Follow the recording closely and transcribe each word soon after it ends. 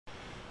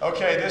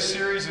Okay, this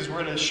series is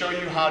we're going to show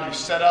you how to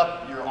set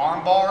up your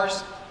arm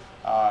bars.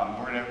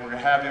 We're going to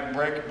have them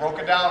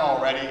broken down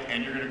already,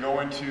 and you're going to go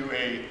into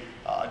a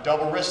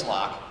double wrist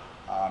lock.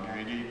 You're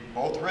going to get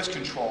both wrist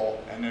control,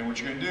 and then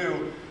what you're going to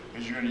do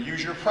is you're going to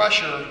use your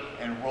pressure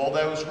and roll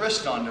those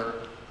wrists under,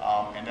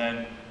 and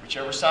then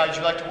whichever side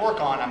you like to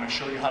work on, I'm going to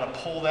show you how to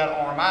pull that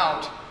arm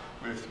out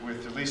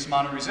with the least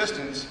amount of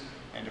resistance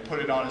and to put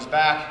it on his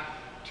back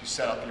to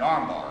set up the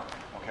arm bar.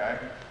 Okay?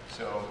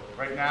 So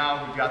right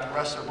now we've got the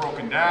wrestler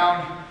broken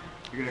down.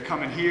 You're going to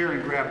come in here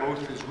and grab both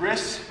of his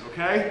wrists.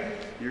 Okay?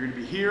 You're going to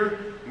be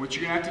here, and what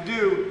you're going to have to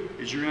do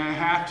is you're going to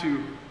have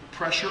to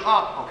pressure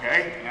up.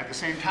 Okay? And at the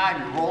same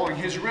time you're rolling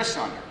his wrists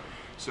under.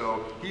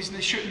 So he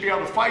shouldn't be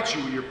able to fight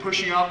you when you're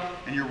pushing up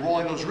and you're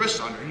rolling those wrists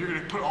under. And you're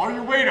going to put all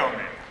your weight on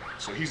there.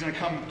 So he's going to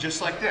come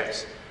just like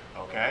this.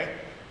 Okay?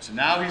 So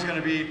now he's going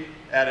to be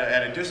at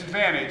a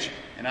disadvantage,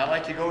 and I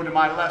like to go to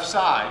my left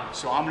side.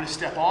 So I'm going to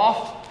step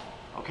off.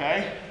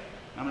 Okay?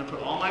 I'm going to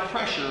put all my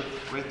pressure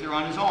right there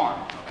on his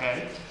arm.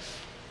 Okay?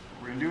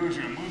 What we're going to do is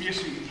we're going to move you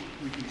so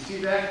we can see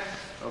that.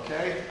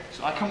 Okay?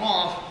 So I come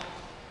off.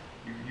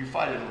 You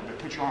fight it a little bit.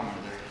 Put your arm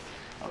under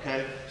there.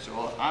 Okay?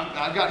 So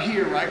I've got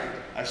here, right?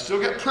 I've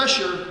still got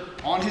pressure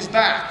on his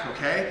back.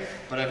 Okay?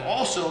 But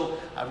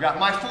I've got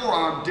my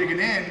forearm digging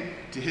in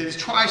to his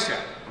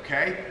tricep.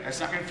 Okay? That's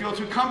not going to feel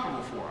too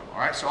comfortable for him. All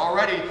right? So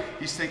already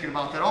he's thinking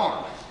about that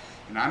arm.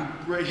 And I'm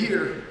right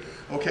here.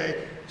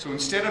 Okay? So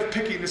instead of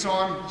picking this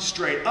arm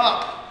straight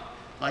up,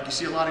 like you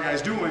see a lot of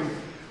guys doing,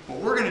 what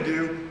we're going to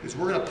do is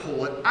we're going to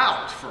pull it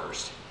out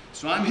first.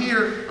 So I'm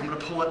here, I'm going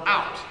to pull it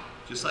out,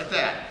 just like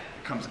that.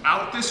 It comes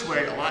out this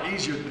way a lot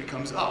easier than it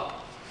comes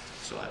up.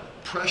 So I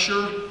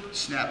pressure,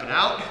 snap it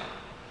out,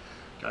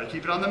 got to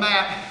keep it on the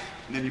mat,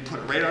 and then you put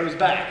it right on his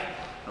back,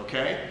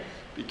 okay?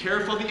 Be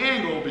careful of the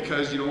angle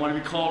because you don't want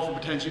to be called for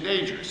potentially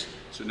dangerous.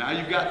 So now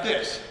you've got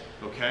this,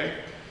 okay?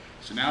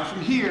 So now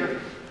from here,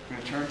 I'm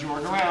going to turn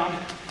Jordan around.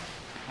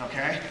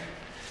 Okay,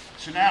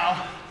 so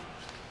now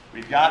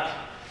we've got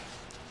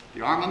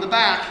the arm on the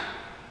back,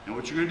 and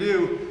what you're going to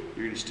do,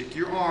 you're going to stick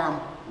your arm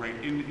right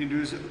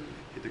into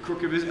the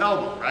crook of his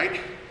elbow, right?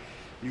 And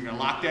you're going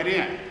to lock that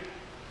in. You're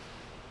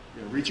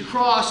going to reach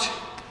across,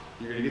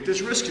 you're going to get this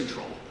wrist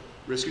control.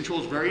 Wrist control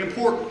is very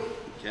important,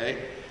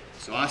 okay?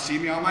 So I see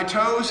me on my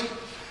toes.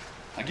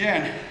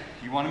 Again,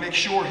 you want to make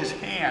sure his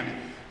hand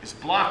is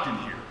blocked in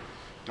here.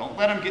 Don't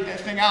let him get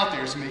that thing out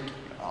there. It's going to make it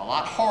a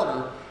lot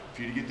harder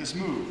for you to get this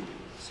move.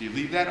 So you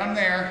leave that on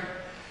there,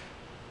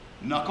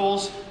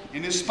 knuckles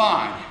in his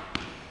spine.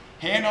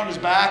 Hand on his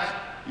back,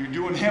 you're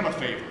doing him a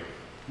favor.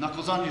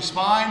 Knuckles on your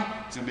spine,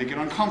 it's gonna make it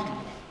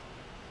uncomfortable.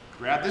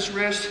 Grab this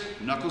wrist,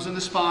 knuckles in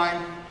the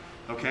spine,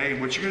 okay? And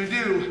what you're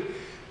gonna do,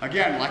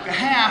 again, like the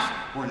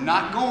half, we're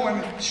not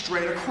going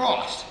straight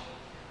across.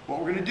 What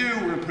we're gonna do,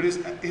 we're gonna put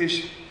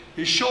his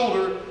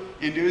shoulder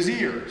into his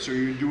ear. So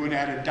you're doing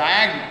at a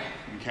diagonal,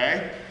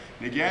 okay?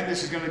 And again,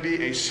 this is gonna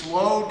be a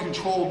slow,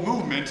 controlled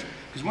movement.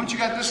 Because once you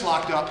got this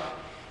locked up,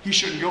 he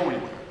shouldn't go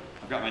anywhere.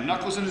 I've got my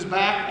knuckles in his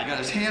back, I got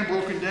his hand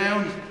broken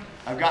down,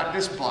 I've got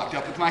this blocked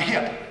up with my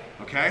hip,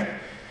 okay?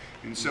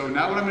 And so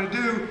now what I'm gonna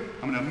do,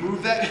 I'm gonna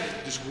move that,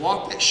 just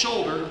walk that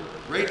shoulder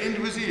right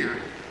into his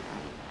ear.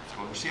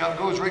 So you see how it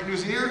goes right into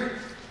his ear?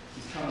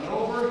 He's coming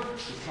over,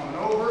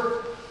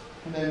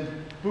 and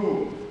then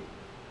boom.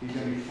 He's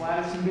gonna be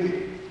flat as can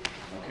be,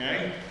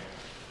 okay?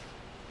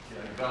 Get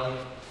on your belly.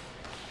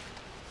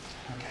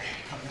 Okay,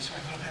 come this way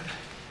a little bit.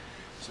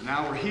 So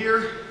now we're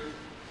here.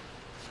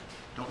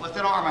 Don't let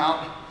that arm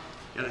out.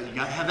 You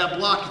gotta have that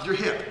block with your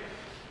hip.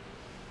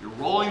 You're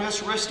rolling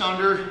this wrist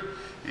under,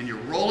 and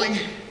you're rolling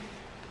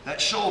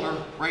that shoulder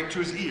right to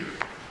his ear.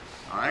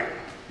 All right?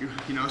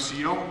 You know, so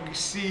you don't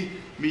see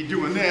me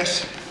doing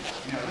this.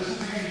 You know, this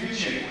isn't gonna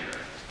get you anywhere.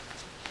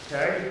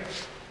 Okay?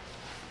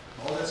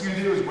 All that's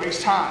gonna do is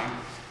waste time.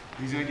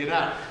 He's gonna get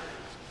out.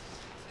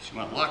 So you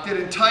wanna lock that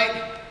in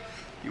tight.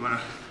 You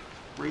wanna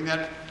bring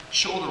that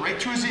shoulder right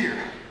to his ear.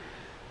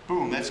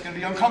 Boom, that's going to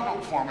be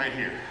uncomfortable for him right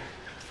here,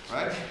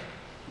 right?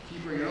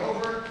 Keep bringing it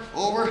over,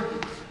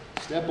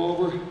 step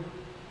over,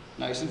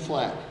 nice and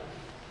flat.